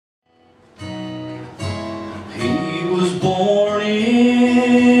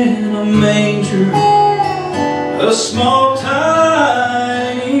small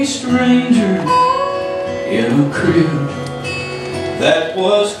tiny stranger in a crib that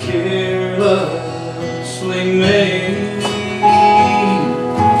was carelessly made.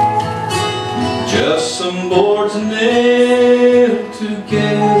 Just some boards nailed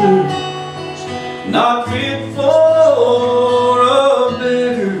together, not fit for a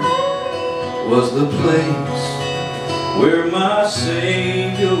beggar, was the place where my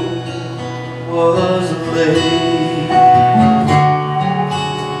Savior was laid.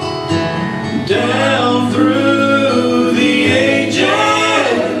 Down through the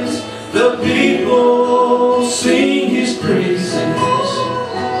ages, the people sing His praises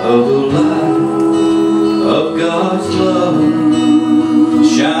of the light of God's love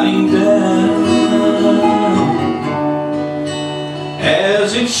shining down.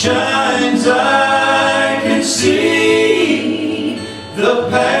 As it shines, I can see the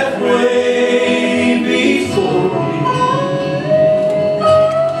pathway before me,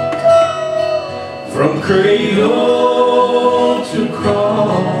 from cradle to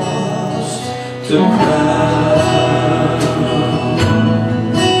cross to crown.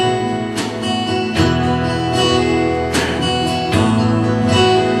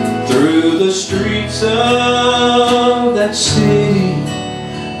 Through the streets of that city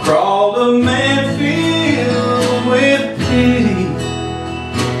crawled a man filled with pity,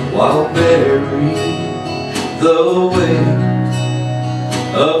 while bearing the weight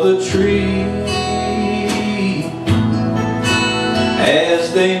of the tree.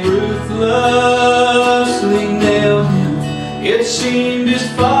 As they ruthlessly nailed Him, it seemed His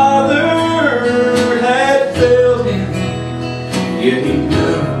Father had failed Him, yet He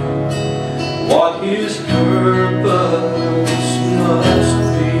knew what His purpose must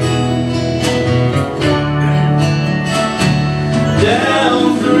be.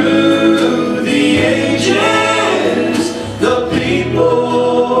 Down through the ages, the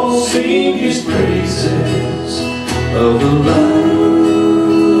people sing His praises of the light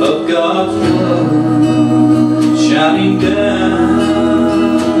of God's love shining down.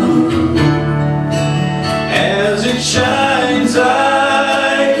 As it shines,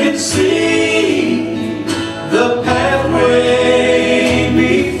 I can see the pathway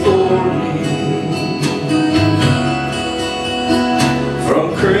before me, from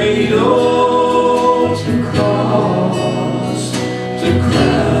cradle to cross to crown.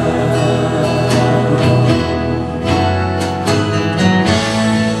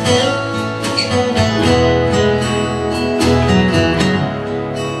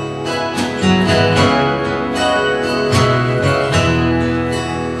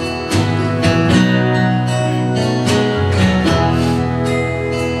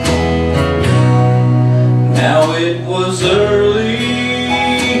 Now it was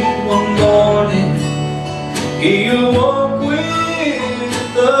early one morning, He awoke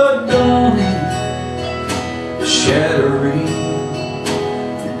with the dawning, shattering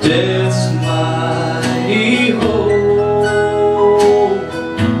death's mighty hold.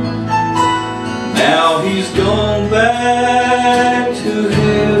 Now He's gone back to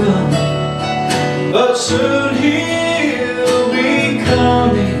heaven, but soon He'll be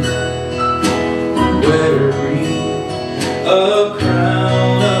coming, wearing a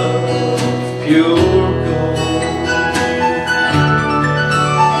crown of pure gold.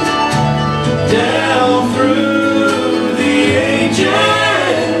 Down through the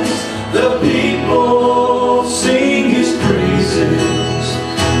ages, the people sing His praises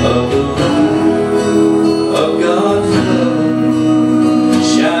of the light of God's love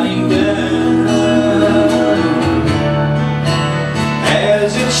shining down.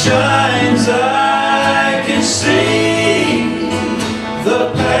 As it shines, I can see